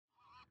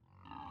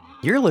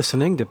You're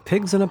listening to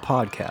Pigs in a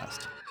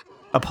Podcast,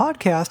 a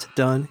podcast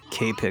done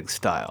K-Pig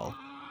style,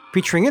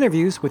 featuring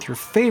interviews with your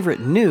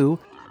favorite new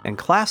and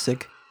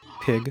classic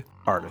pig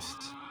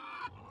artists.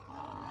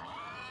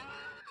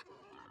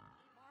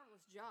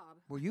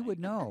 Well, you would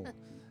know.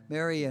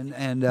 Mary and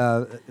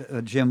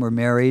Jim were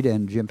married,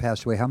 and Jim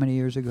passed away. How many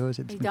years ago is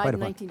it? He died in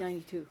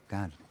 1992.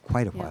 God,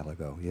 quite a while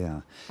ago, yeah.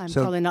 I'm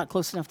probably not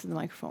close enough to the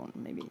microphone.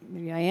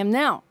 Maybe I am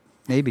now.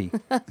 Maybe.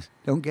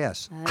 Don't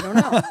guess. I don't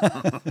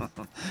know.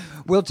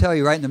 We'll tell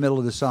you right in the middle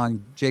of the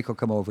song. Jake will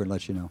come over and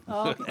let you know.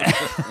 Okay.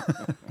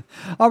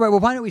 All right, well,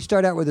 why don't we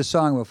start out with a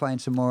song? We'll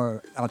find some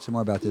more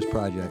about this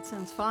project. That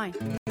sounds fine.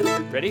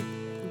 Ready?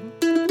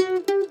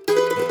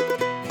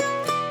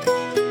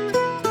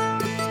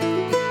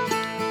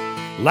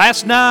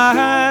 Last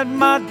night,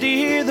 my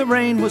dear, the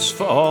rain was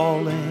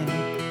falling.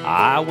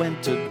 I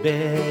went to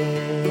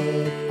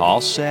bed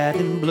all sad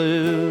and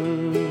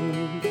blue.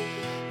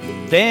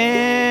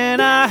 Then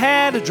I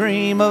had a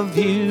dream of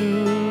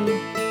you.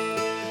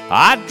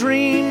 I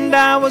dreamed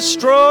I was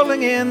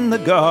strolling in the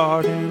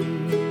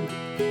garden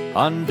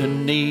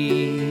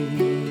underneath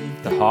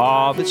the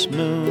harvest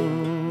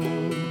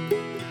moon.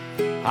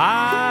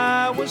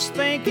 I was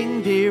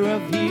thinking, dear,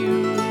 of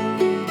you.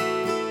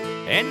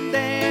 And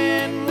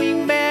then we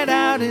met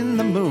out in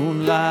the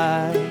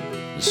moonlight.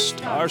 The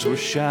stars were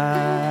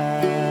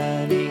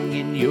shining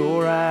in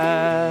your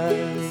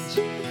eyes.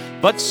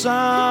 But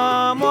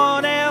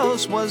someone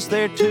else was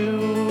there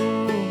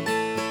too.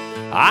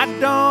 I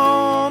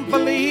don't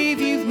believe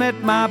you've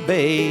met my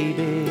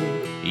baby.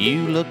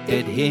 You looked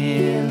at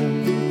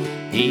him,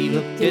 he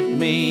looked at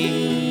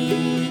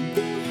me.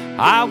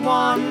 I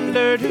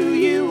wondered who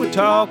you were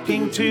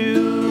talking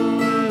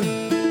to.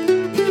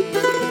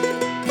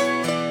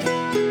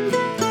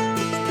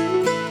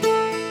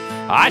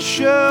 I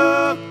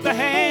shook the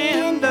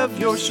hand of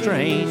your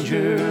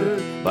stranger,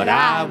 but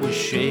I was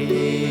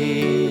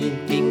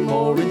shaking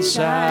more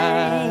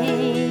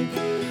inside.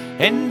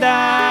 And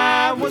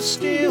I was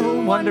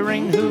still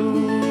wondering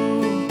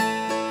who.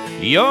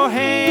 Your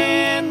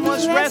hand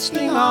was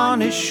resting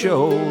on his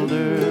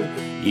shoulder.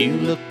 You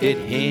looked at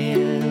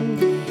him,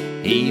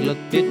 he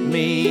looked at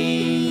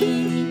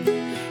me.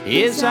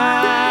 His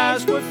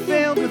eyes were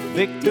filled with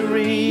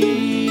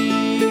victory.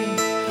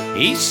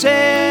 He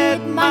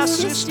said, my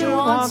sister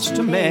wants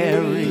to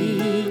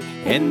marry.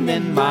 And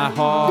then my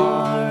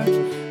heart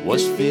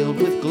was filled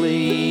with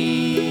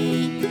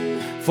glee.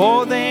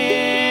 For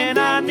then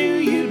I knew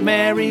you'd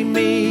marry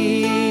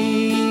me.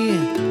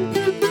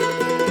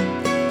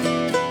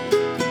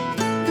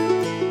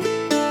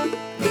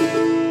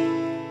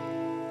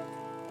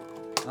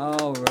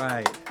 All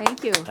right.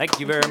 Thank you. Thank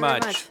you very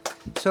much.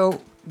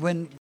 So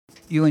when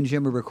you and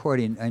Jim were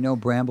recording, I know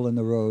Bramble in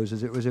the Rose.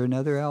 Was there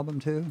another album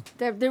too?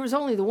 There was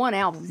only the one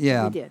album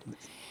Yeah. we did.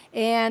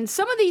 And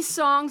some of these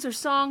songs are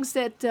songs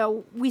that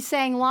we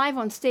sang live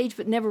on stage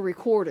but never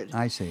recorded.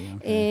 I see.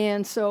 Okay.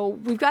 And so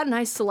we've got a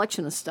nice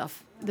selection of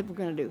stuff that we're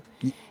going to do.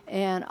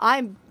 And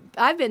I've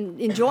been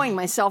enjoying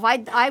myself.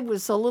 I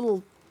was a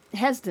little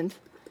hesitant,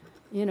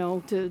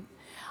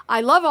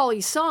 I love all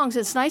these songs.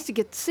 It's nice to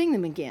get to sing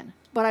them again.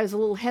 But I was a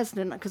little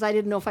hesitant because I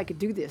didn't know if I could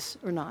do this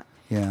or not.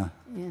 Yeah.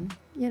 And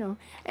and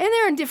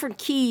they're in different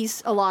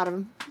keys, a lot of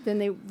them, than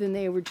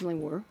they originally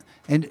were.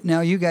 And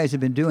now you guys have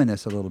been doing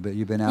this a little bit.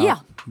 You've been out. Yeah.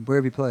 Where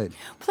have you played?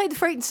 Played the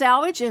Freight and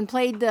Salvage and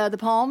played the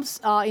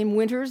Palms in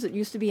Winters. It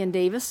used to be in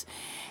Davis.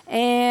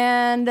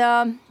 And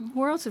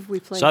where else have we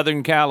played?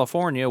 Southern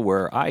California,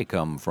 where I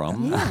come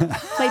from. Yeah.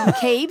 Played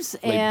McCabe's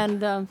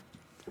and...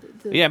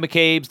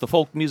 McCabe's, the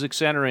Folk Music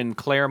Center in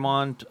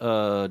Claremont,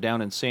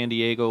 down in San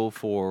Diego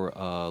for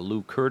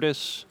Lou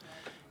Curtis.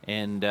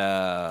 And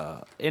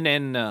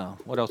then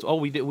what else? Oh,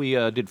 we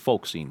did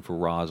Folk Scene for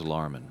Roz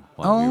Larman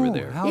while we were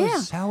there.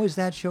 How is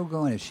that show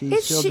going? Is she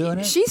still doing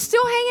it? She's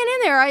still hanging in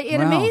there. It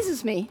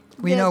amazes me.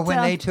 Well,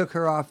 when they took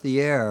her off the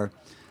air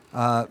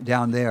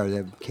down there,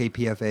 the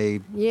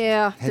KPFA,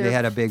 they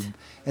had a big...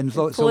 And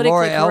so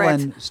Laura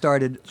Ellen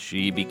started...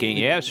 She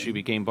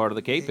became part of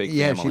the K-Pig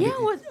family.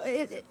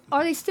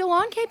 Are they still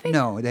on K-Pig?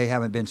 No, they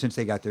haven't been since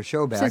they got their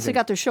show back. Since they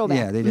got their show back.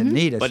 Yeah, they didn't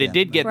need us. But it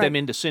did get them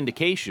into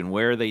syndication,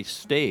 where they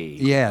stay.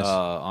 Yes.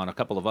 On a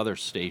couple of other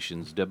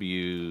stations.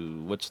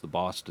 What's the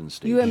Boston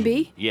station?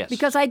 UMB? Yes.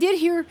 Because I did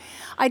hear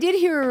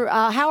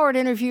Howard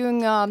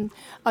interviewing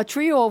a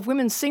trio of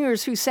women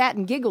singers who sat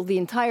and giggled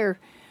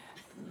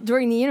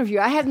during the interview.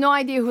 I had no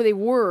idea who they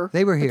were.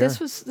 They were here. This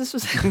was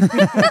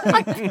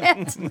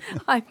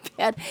I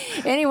bet.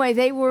 Anyway,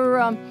 they were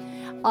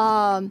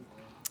on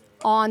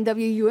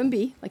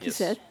WUMB, like you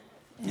said.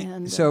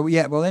 And so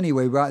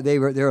anyway,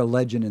 they're a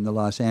legend in the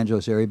Los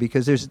Angeles area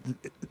because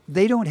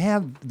they don't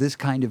have this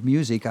kind of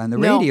music on the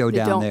radio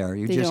down there.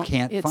 You just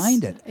can't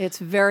find it. It's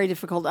very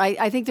difficult.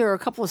 I think there are a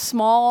couple of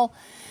small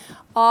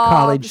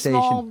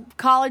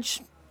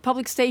college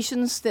public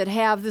stations that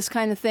have this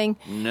kind of thing.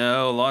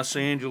 No, Los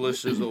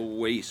Angeles is a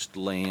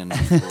wasteland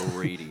for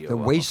radio. The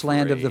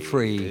wasteland of the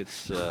free.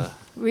 It's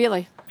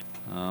really.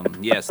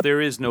 Yes, there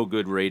is no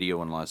good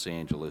radio in Los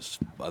Angeles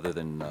other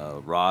than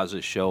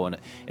Roz's show, and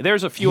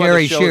there's a few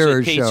Harry other shows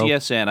Shearer's at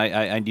KCSN.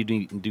 I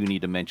do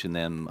need to mention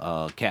them.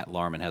 Kat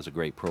Larman has a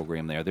great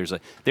program there.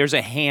 There's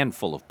a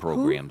handful of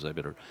programs. I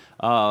better.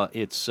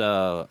 It's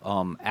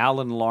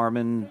Alan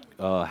Larman,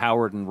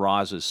 Howard and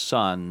Roz's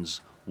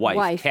son's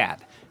wife.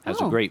 Kat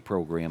has a great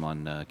program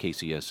on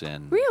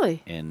KCSN.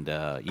 Really? And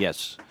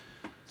yes.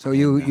 So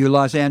you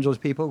Los Angeles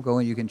people, go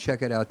and you can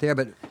check it out there,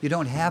 but you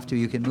don't have to.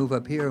 You can move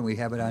up here, and we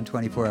have it on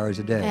 24 hours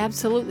a day.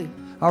 Absolutely.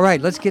 All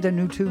right, let's get a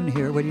new tune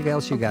here. What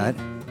else you got?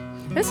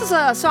 This is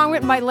a song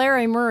written by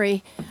Larry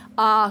Murray,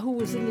 who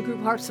was in the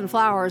group Hearts and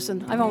Flowers,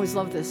 and I've always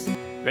loved this.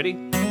 Ready?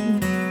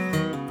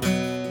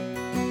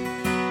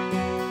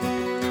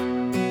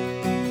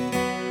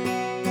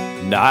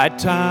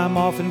 Nighttime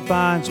often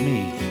finds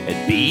me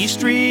at B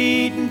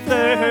Street and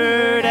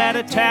 3rd at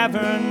a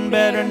tavern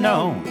better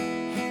known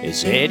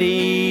as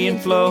Eddie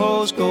and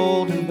Flo's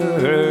Golden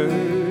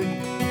Bird,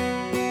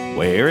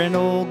 where an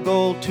old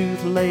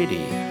gold-toothed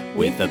lady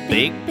with a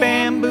big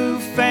bamboo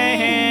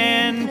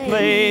fan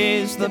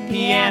plays the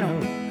piano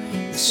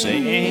and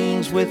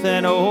sings with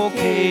an old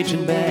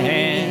Cajun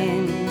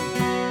band.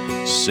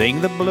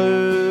 Sing the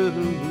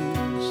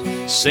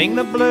blues, sing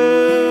the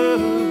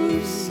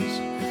blues,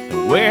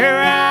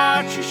 wear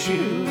out your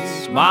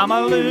shoes,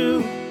 Mama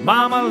Lou,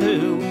 Mama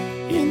Lou.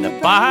 In the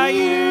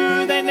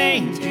bayou they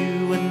named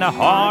you, and the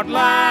hard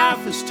life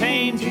has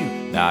tamed you.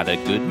 Not a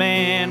good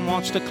man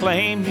wants to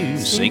claim you.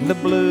 Sing the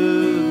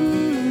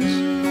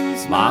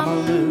blues, Mama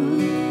Lou.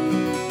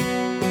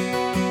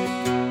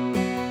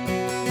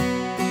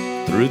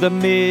 Through the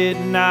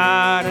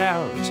midnight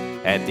hours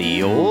at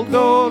the old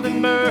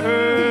Golden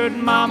Bird,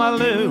 Mama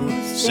Lou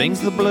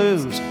sings the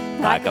blues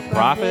like a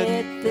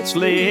prophet that's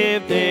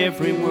lived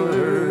every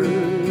word.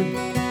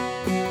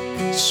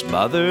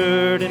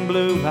 Smothered in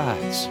blue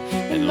lights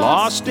and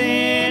lost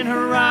in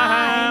her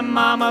rhyme,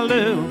 Mama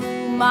Lou,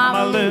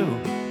 Mama Lou,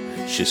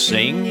 she'll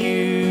sing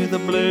you the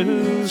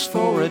blues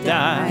for a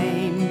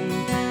dime.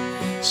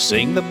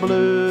 Sing the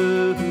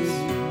blues,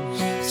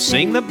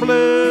 sing the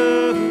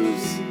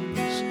blues,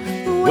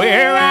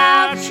 wear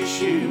out your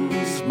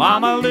shoes,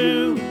 Mama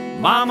Lou,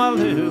 Mama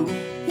Lou.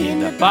 In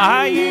the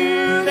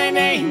bayou they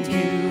named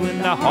you, and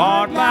the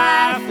hard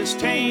life has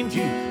tamed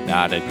you.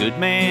 Not a good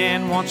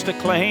man wants to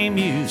claim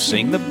you.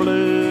 Sing the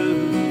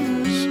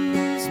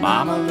blues,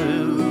 Mama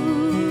Lou.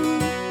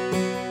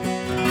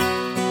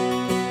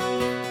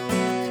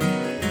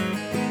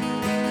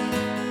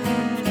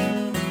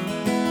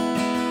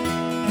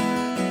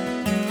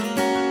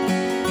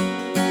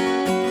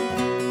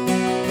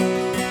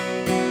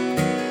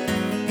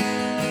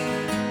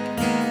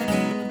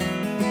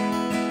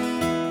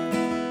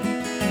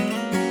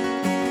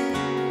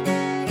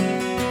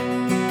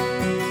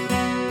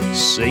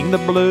 Sing the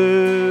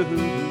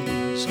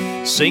blues,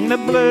 sing the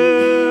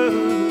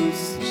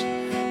blues,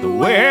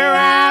 wear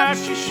out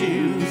your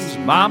shoes,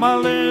 Mama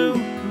Lou,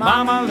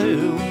 Mama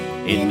Lou.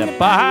 In the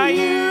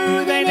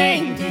bayou they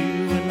named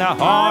you, and the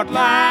hard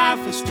life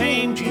has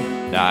tamed you.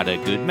 Not a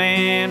good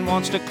man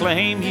wants to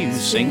claim you.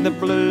 Sing the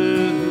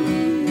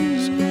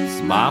blues,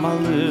 Mama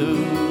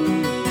Lou.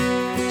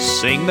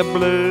 Sing the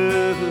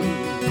blues,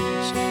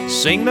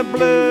 sing the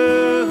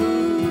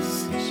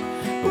blues,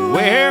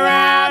 wear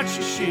out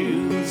your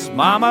shoes,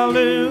 Mama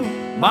Lou,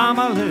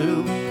 Mama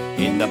Lou.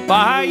 In the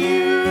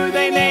bayou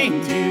they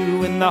named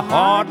you, and the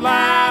hard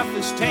life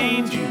has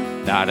tamed you.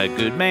 Not a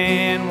good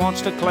man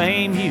wants to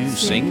claim you.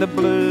 Sing the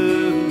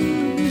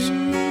blues,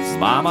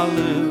 Mama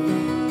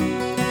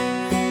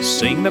Lou.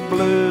 Sing the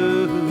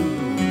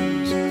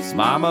blues,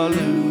 Mama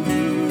Lou.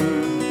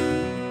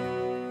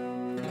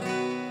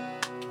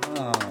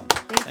 Oh.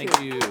 Thank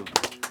you.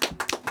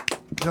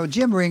 So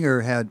Jim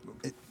Ringer had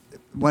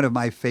one of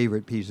my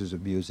favorite pieces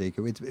of music.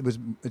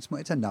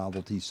 It's a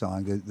novelty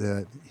song.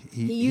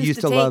 He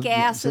used to take love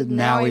acid.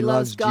 Now he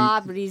loves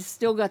God, but he's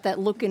still got that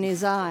look in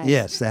his eyes.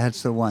 Yes,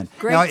 that's the one.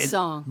 Great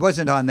song. It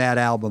wasn't on that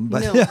album,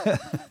 but no,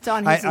 it's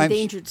on his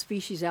Endangered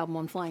Species album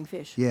on Flying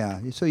Fish.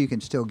 Yeah, so you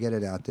can still get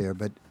it out there.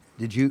 But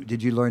did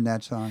you learn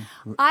that song?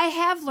 I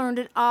have learned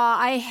it.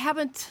 I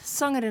haven't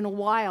sung it in a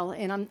while,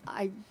 and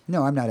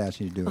No, I'm not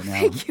asking you to do it now.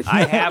 Thank you.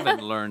 I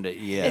haven't learned it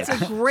yet.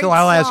 It's a great So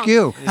I'll song. ask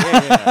you.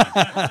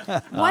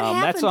 What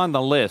happened? That's on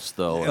the list,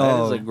 though.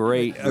 That is a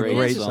great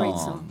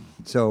song.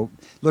 So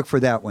look for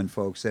that one,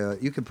 folks.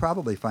 You can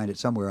probably find it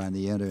somewhere on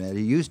the internet.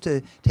 He used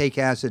to take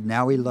acid.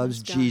 Now he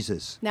loves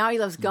Jesus. Now he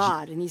loves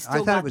God, and he's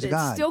still I thought it was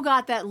God. Still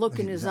got that look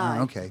in his eye.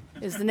 Okay.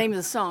 Is the name of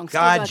the song.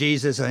 Still God, got-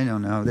 Jesus, I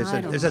don't know. I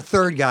don't There's know. a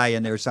third guy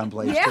in there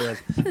someplace. Yeah.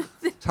 Too.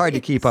 It's hard to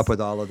keep up with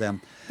all of them.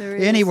 There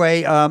is.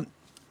 Anyway,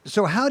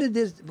 so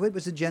what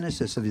was the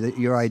genesis of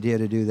your idea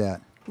to do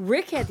that?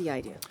 Rick had the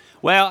idea.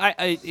 Well,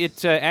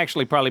 it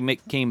actually probably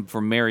came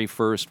from Mary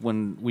first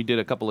when we did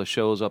a couple of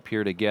shows up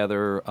here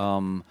together.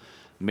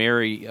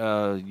 Mary,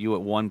 you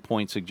at one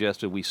point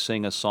suggested we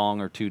sing a song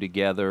or two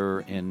together,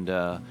 and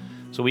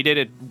so we did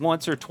it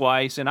once or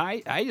twice, and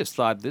I just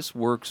thought this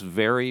works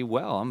very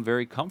well. I'm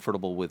very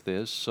comfortable with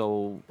this.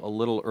 So a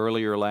little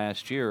earlier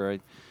last year, I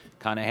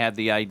kind of had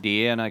the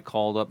idea, and I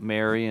called up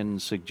Mary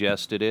and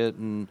suggested it,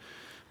 and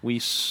we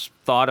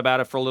thought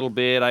about it for a little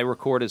bit. I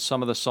recorded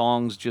some of the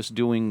songs just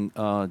doing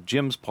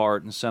Jim's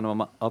part and sent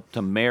them up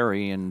to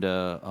Mary, and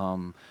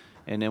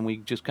then we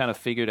just kind of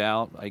figured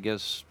out, I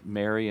guess,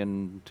 Mary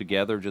and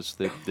together just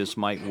that this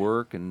might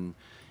work. And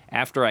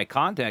after I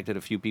contacted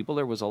a few people,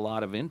 there was a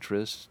lot of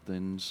interest,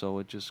 and so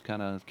it just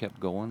kind of kept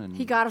going. And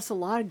he got us a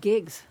lot of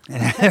gigs.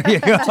 There you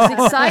go. Which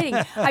is exciting.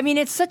 I mean,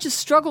 it's such a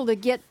struggle to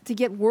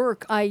get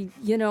work.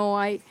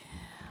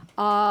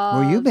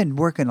 Well, you've been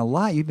working a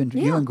lot. You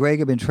and Greg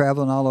have been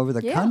traveling all over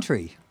the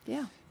country.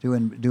 Yeah.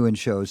 Doing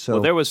shows. So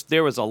well,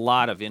 there was a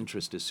lot of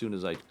interest as soon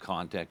as I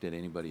contacted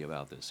anybody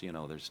about this.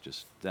 There's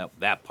just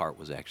that part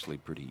was actually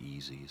pretty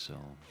easy. So.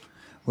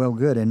 Well,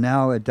 good. And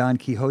now at Don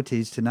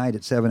Quixote's tonight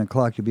at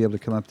 7:00, you'll be able to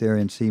come up there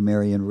and see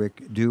Mary and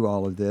Rick do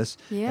all of this.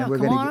 Yeah, and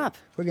come on up.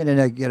 We're going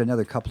to get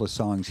another couple of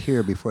songs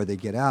here before they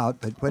get out.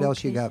 But what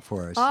else you got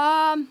for us?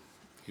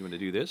 You want to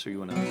do this, or you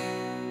want to?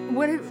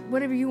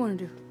 Whatever you want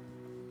to do.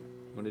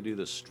 Want to do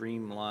the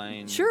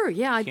streamline? Sure.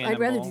 Yeah, I'd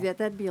rather do that.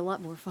 That'd be a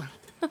lot more fun.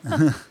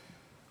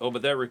 Oh,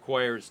 but that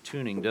requires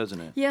tuning, doesn't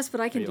it? Yes, but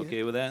I can do it. Are you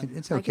okay with that?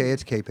 It's okay.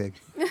 It's K-Pig.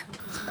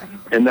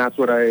 And that's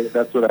what I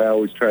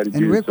always try to do.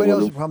 And Rick, what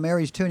else? While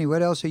Mary's tuning,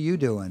 what else are you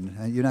doing?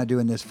 You're not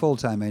doing this full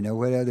time, I know.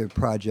 What other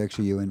projects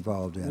are you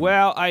involved in?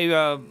 Well,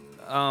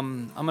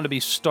 I'm going to be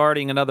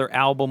starting another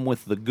album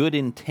with The Good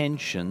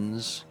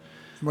Intentions.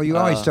 Well, you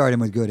always start him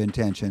with good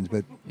intentions,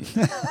 but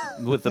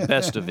with the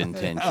best of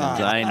intentions,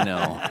 I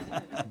know.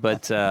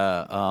 But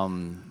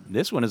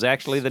this one is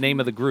actually the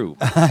name of the group.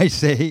 I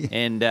see.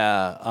 And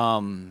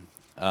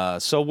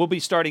so we'll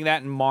be starting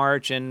that in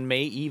March, and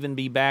may even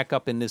be back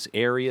up in this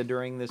area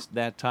during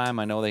that time.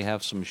 I know they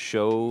have some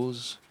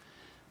shows,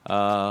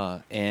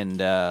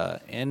 and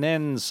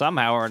then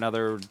somehow or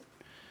another,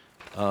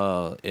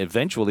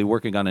 eventually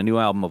working on a new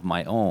album of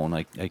my own.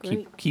 I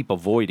keep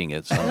avoiding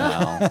it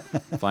somehow,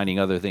 finding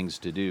other things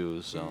to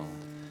do. So.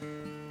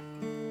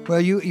 Well,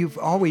 you've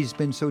always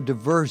been so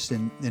diverse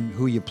in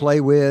who you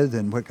play with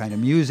and what kind of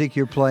music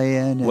you're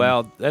playing.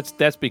 Well,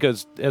 that's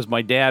because, as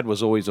my dad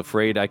was always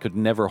afraid, I could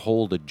never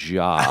hold a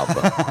job.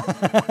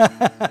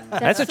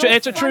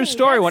 It's a true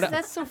story.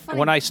 That's so funny.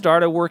 When I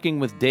started working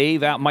with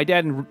Dave, my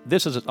dad,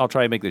 I'll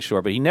try to make this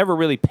short, but he never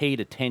really paid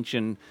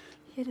attention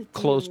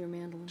close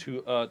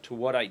to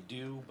what I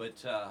do.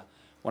 But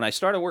when I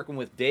started working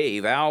with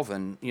Dave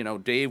Alvin,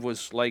 Dave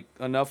was like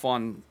enough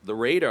on the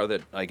radar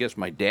that I guess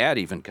my dad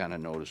even kind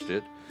of noticed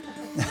it.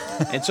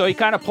 And so he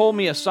kind of pulled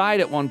me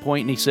aside at one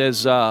point, and he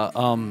says,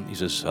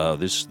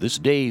 this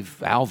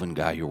Dave Alvin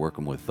guy you're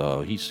working with,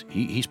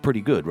 he's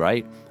pretty good,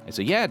 right? I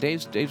said, yeah,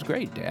 Dave's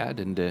great, Dad.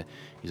 And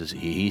he says,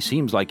 he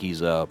seems like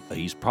he's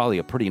probably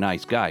a pretty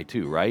nice guy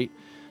too, right?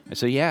 I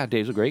said, yeah,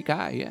 Dave's a great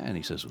guy, yeah. And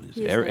he says,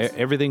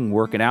 everything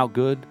working out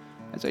good?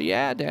 I said,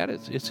 yeah, Dad,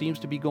 it seems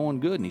to be going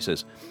good. And he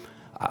says,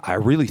 I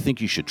really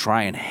think you should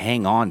try and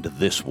hang on to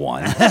this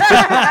one.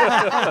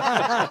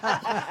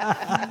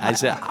 I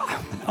said,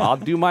 I'll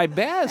do my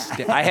best.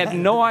 I had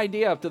no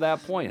idea up to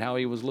that point how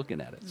he was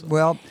looking at it. So.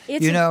 Well,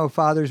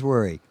 fathers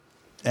worry,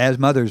 as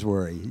mothers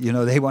worry.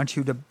 They want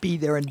you to be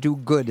there and do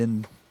good.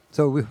 And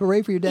so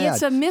hooray for your dad.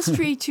 It's a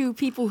mystery to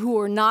people who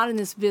are not in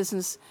this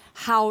business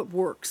how it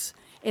works.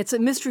 It's a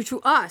mystery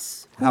to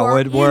us how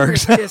it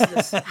works.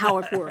 How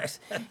it works.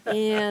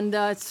 And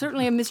it's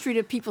certainly a mystery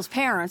to people's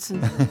parents.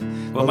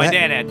 Well, my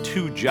dad had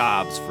 2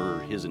 jobs for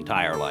his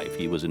entire life.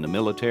 He was in the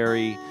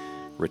military,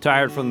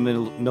 retired from the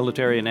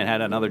military, and then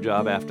had another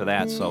job after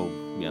that. So,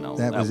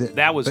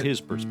 that was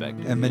his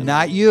perspective. But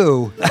not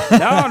you.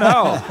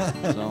 No.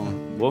 So,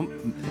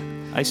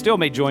 I still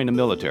may join the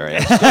military.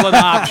 It's still an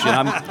option.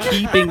 I'm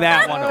keeping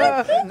that one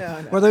open.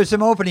 No. Well, there's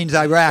some openings in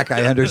Iraq,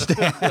 I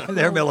understand.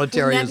 Their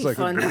military is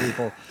looking for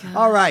people.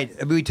 All right.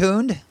 Are we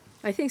tuned?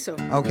 I think so.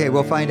 Okay,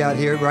 we'll find out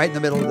here right in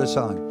the middle of the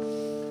song.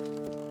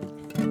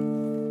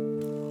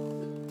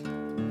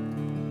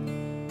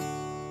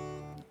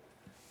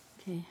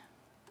 Okay.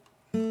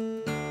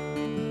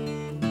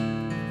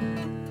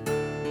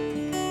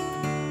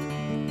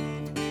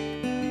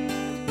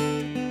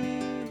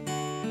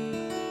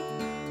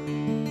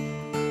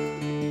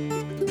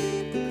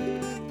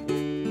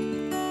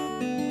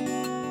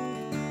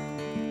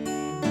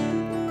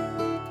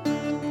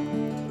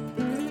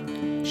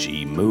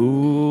 She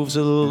moves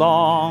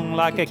along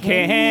like a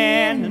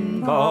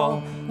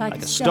cannonball,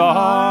 like a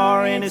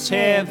star in its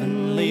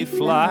heavenly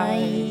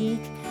flight.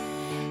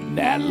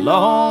 That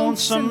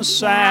lonesome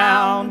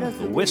sound of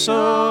the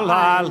whistle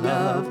I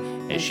love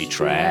as she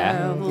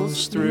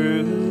travels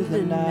through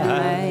the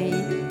night.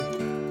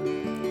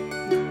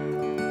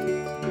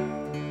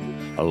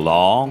 A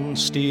long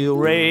steel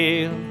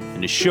rail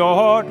and a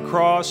short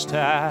cross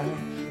tie,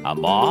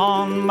 I'm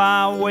on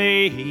my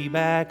way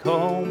back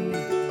home.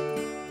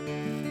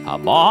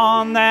 I'm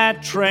on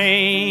that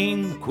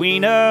train, the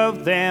queen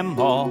of them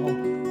all,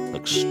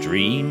 the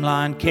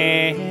streamlined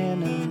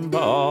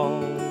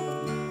cannonball.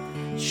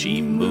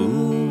 She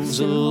moves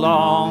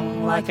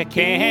along like a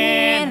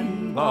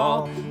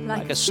cannonball,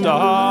 like a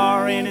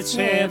star in its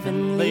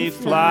heavenly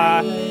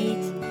flight.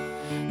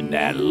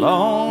 That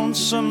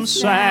lonesome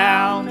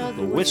sound of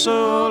the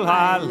whistle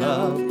I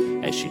love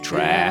as she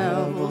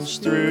travels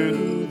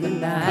through the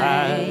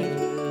night.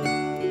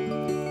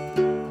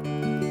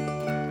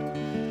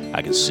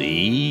 I can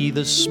see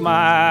the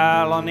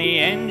smile on the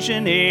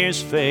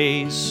engineer's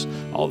face,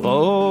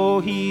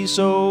 although he's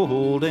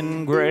old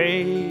and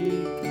gray.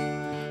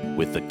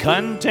 With a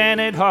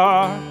contented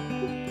heart,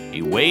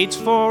 he waits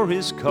for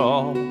his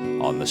call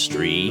on the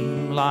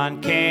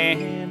streamlined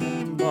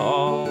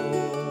cannonball.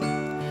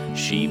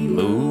 She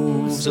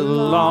moves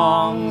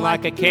along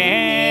like a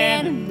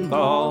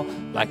cannonball,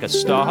 like a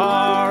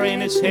star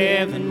in its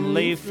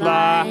heavenly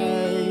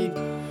flight.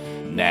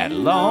 That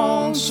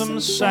lonesome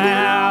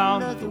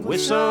sound of the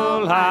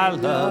whistle I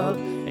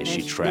love as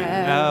she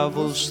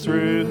travels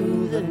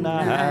through the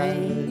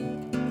night.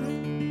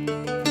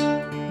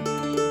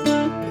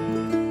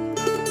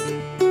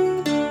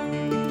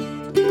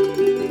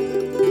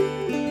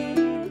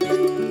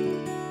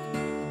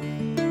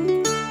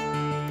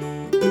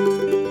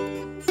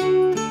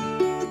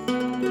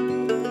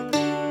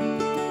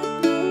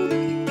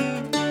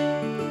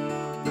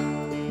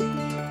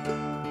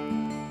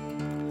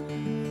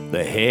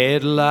 The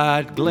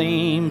headlight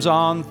gleams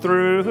on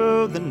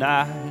through the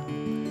night,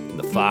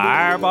 the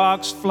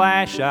firebox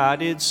flash I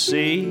did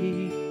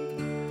see.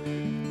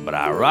 But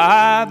I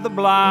ride the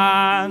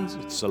blinds,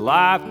 it's a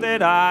life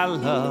that I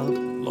love.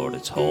 Lord,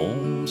 it's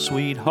home,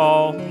 sweet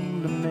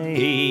home to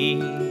me.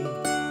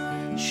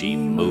 She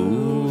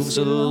moves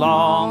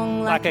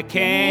along like a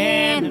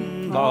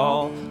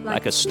cannonball,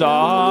 like a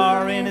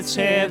star in its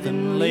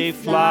heavenly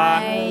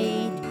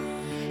flight.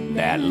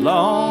 That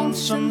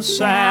lonesome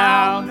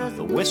sound of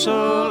the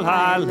whistle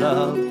I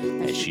love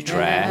as she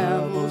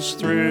travels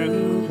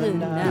through the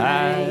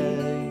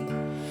night.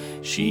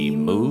 She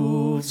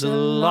moves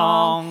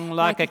along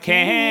like a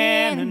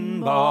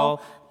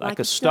cannonball, like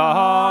a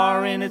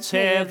star in its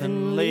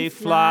heavenly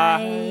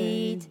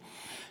flight.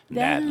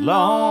 That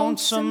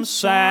lonesome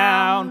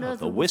sound of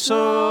the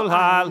whistle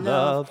I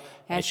love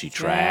as she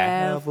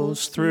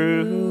travels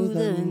through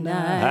the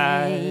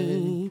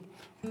night.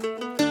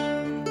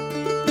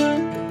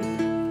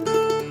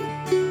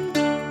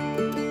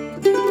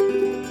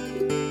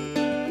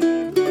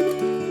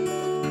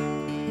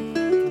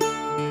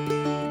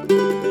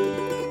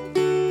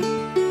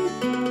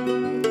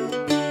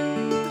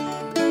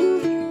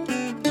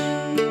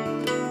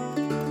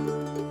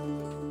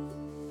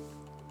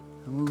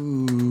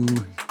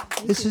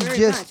 This is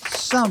just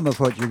some of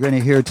what you're going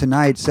to hear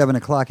tonight, 7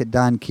 o'clock at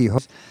Don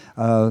Quixote.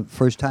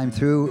 First time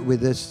through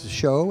with this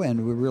show,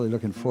 and we're really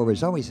looking forward.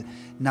 It's always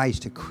nice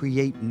to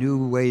create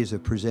new ways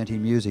of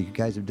presenting music. You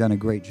guys have done a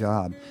great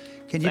job.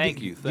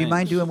 Thank you. Do you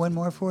mind doing one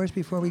more for us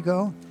before we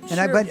go? Sure.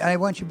 And I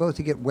want you both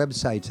to get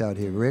websites out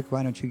here. Rick,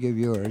 why don't you give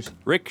yours?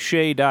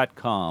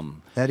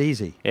 rickshea.com. That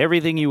easy.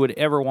 Everything you would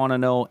ever want to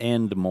know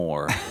and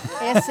more.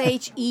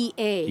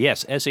 SHEA.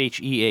 Yes,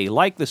 SHEA.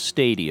 Like the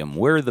stadium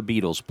where the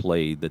Beatles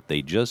played that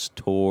they just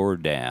tore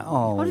down.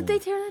 Oh, did they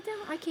tear that down?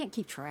 I can't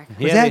keep track.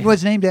 That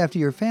was named after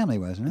your family,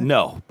 wasn't it?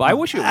 No, I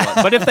wish it was.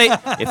 But if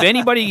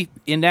anybody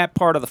in that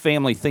part of the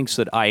family thinks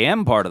that I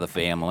am part of the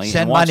family,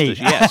 send and wants money.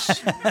 To,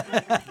 yes,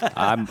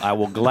 I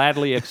will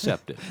gladly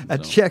accept it.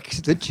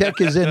 The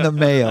check is in the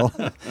mail.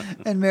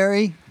 And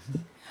Mary?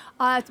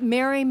 It's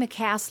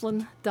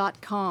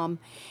marymccaslin.com.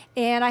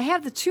 And I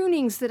have the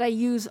tunings that I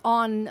use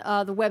on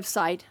the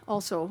website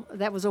also.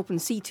 That was Open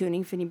C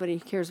tuning, if anybody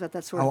cares about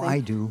that sort of thing. Oh,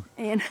 I do.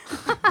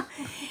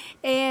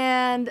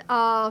 And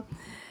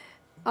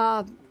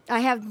I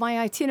have my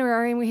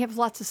itinerary, and we have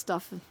lots of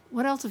stuff.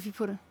 What else have you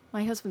put on?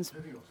 My husband's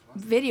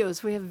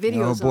videos. We have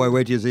videos. Oh, boy,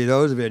 wait till you see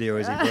those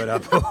videos he put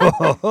up.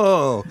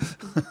 What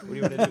do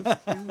you want to do?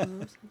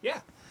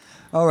 Yeah.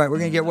 All right, we're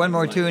going to get one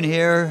more tune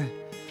here,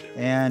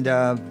 and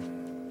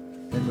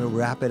then we'll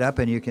wrap it up,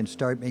 and you can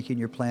start making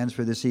your plans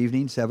for this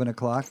evening, 7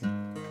 o'clock,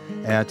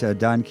 at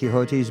Don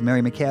Quixote's.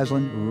 Mary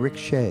McCaslin, Rick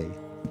Shea. A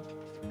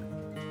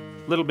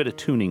little bit of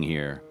tuning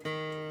here.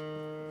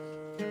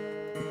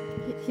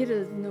 Hit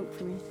a note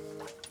for me.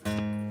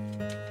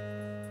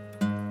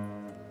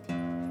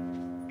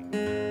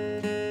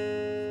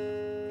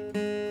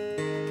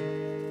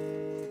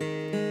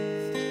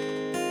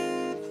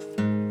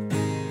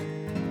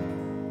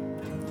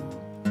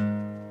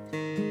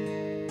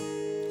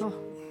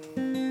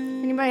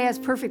 Anybody has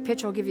perfect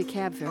pitch, I'll give you a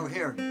cab fare. Oh,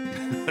 here.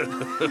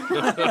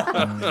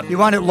 You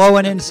want it low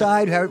and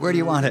inside? Where do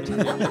you want it?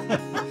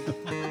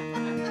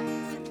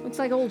 Looks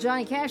like old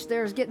Johnny Cash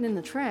there is getting in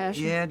the trash.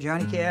 Yeah,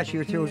 Johnny Cash,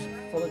 your throat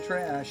full of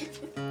trash.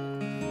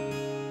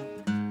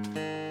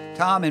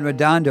 Tom in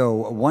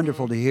Redondo,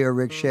 wonderful to hear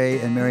Rick Shea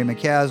and Mary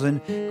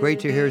McCaslin.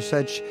 Great to hear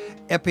such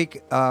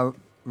epic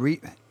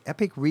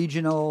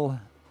regional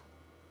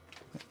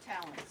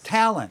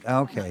talent.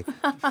 Okay.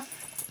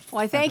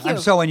 Why, thank you. I'm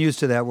so unused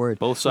to that word.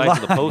 Both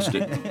sides of the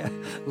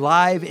Post-it.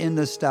 Live in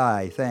the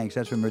Sty. Thanks.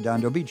 That's from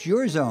Redondo Beach.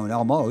 Your zone,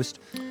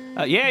 almost.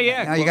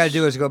 Yeah. All you got to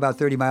do is go about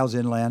 30 miles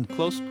inland.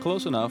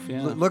 Close enough,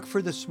 yeah. Look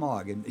for the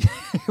smog. And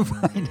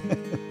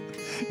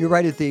you're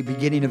right at the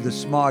beginning of the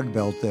smog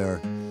belt there.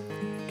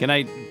 Can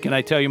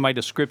I tell you my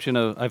description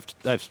of?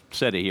 I've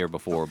said it here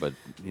before, but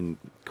in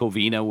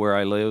Covina, where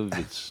I live,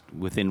 it's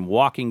within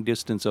walking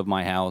distance of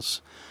my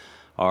house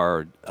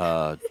are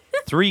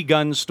 3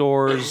 gun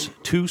stores,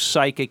 2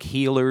 psychic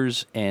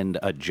healers, and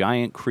a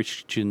giant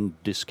Christian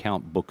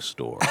discount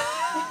bookstore.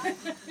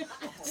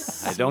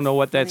 I don't know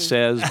what that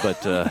says,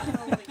 but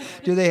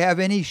Do they have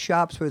any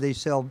shops where they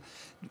sell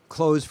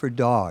clothes for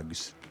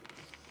dogs?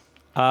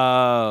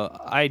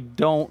 I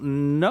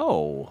don't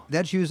know.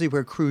 That's usually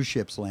where cruise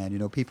ships land. You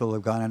know, people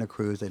have gone on a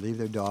cruise, they leave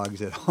their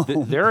dogs at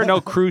home. There are no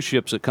cruise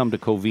ships that come to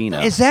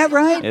Covina. Is that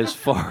right? As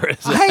far as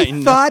I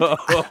know.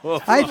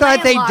 I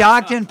thought they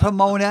docked in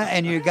Pomona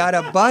and you got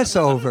a bus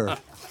over.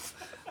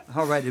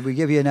 All right, did we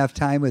give you enough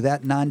time with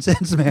that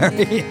nonsense,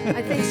 Mary?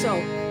 I think so.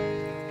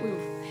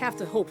 We'll have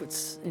to hope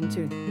it's in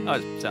tune. Oh,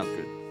 it sounds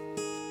good.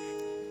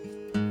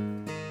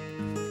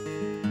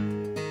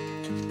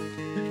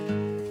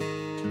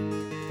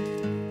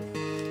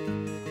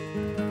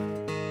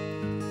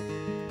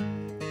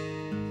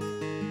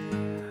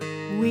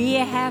 We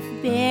have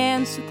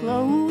been so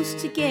close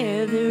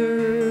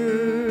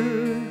together,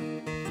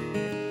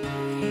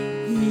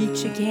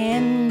 each a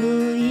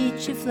candle,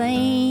 each a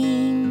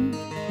flame.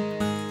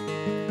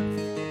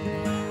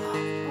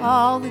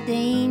 All the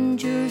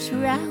dangers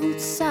were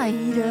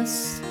outside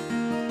us,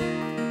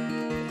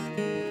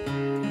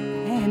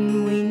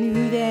 and we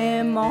knew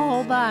them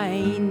all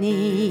by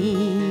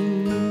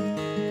name.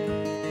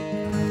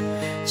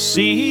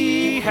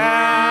 See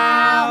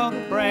how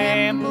the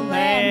bramble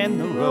and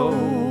the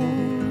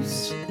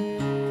rose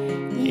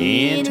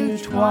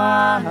intertwine.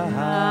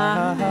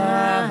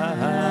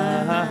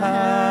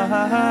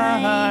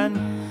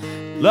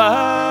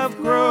 Love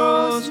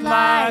grows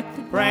like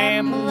the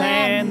bramble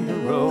and the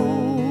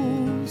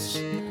rose.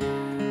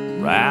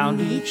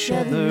 Round each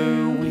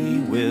other we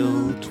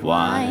will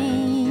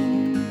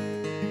twine.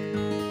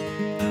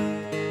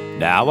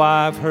 Now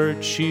I've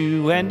hurt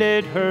you and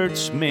it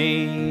hurts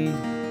me,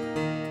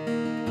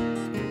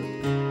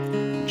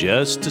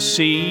 just to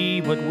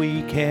see what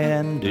we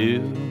can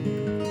do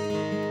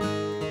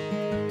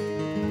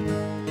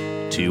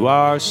to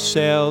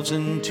ourselves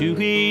and to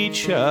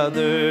each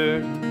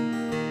other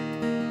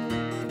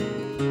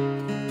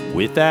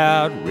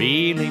without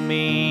really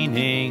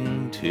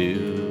meaning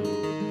to.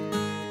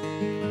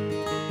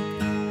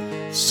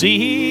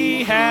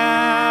 See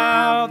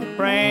how the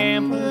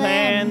bramble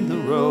and the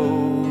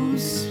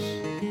rose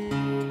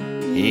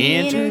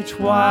intertwine.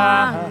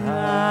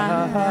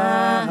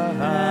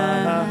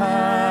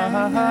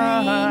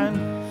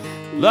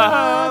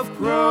 Love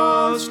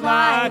grows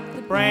like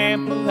the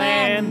bramble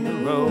and the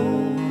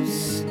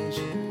rose.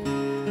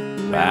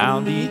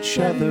 Round each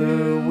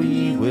other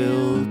we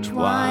will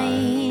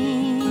twine.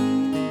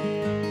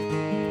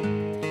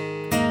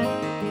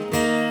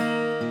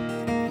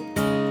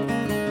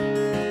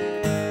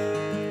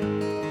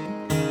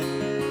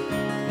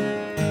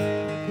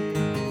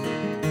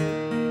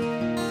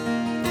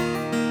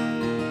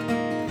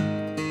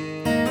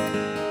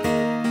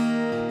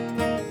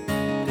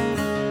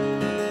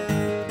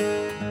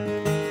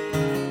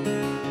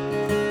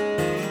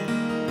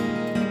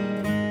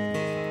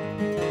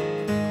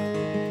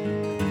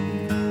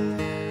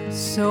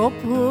 So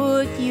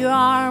put your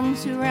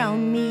arms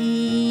around me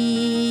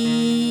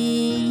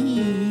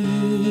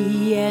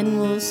and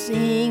we'll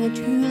sing a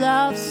true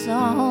love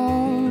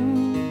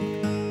song.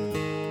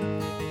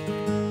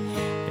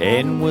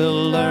 And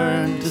we'll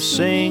learn to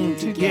sing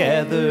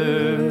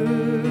together,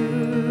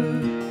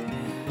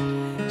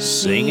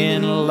 sing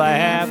and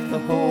laugh the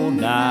whole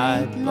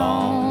night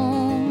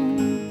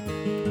long.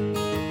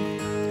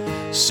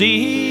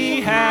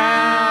 See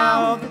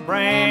how the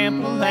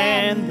bramble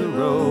and the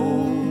rose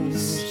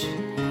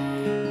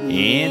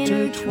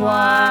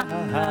intertwine.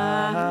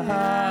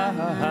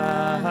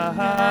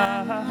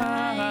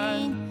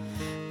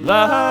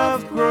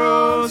 Love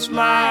grows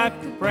like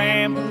the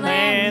bramble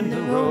and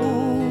the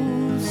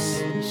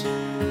rose.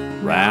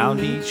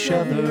 Round each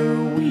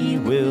other we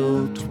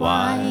will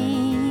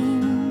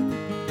twine.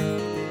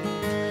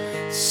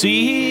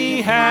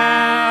 See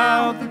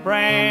how the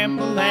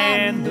bramble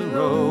and the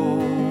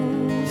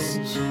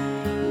rose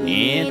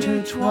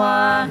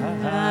intertwine.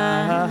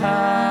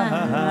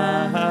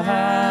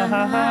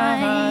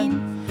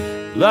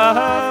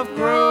 Love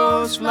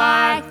grows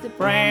like the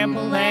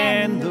bramble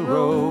and the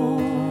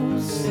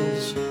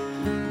rose.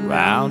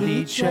 Round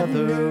each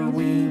other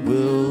we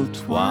will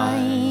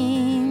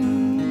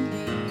twine.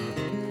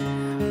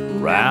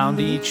 Round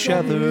each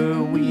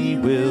other we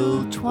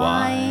will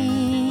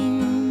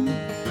twine.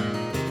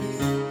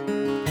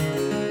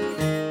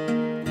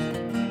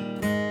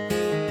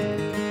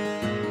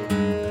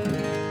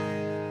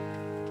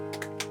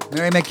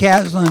 Mary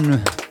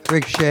McCaslin,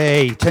 Rick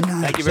Shea,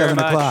 tonight, Thank you very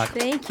 7 much. o'clock.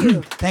 Thank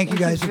you. Thank you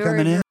guys for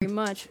coming in. Very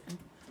much.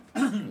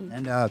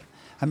 And I'm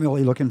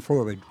really looking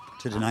forward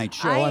to tonight's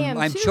show. I am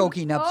I'm too.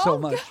 choking up so Oh,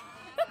 much.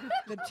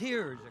 The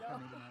tears are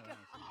coming to my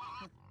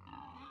eyes.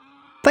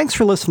 Thanks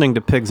for listening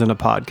to Pigs in a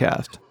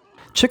Podcast.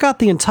 Check out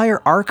the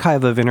entire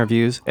archive of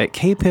interviews at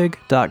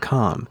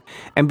kpig.com.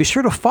 And be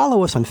sure to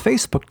follow us on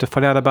Facebook to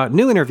find out about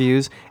new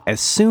interviews as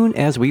soon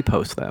as we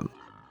post them.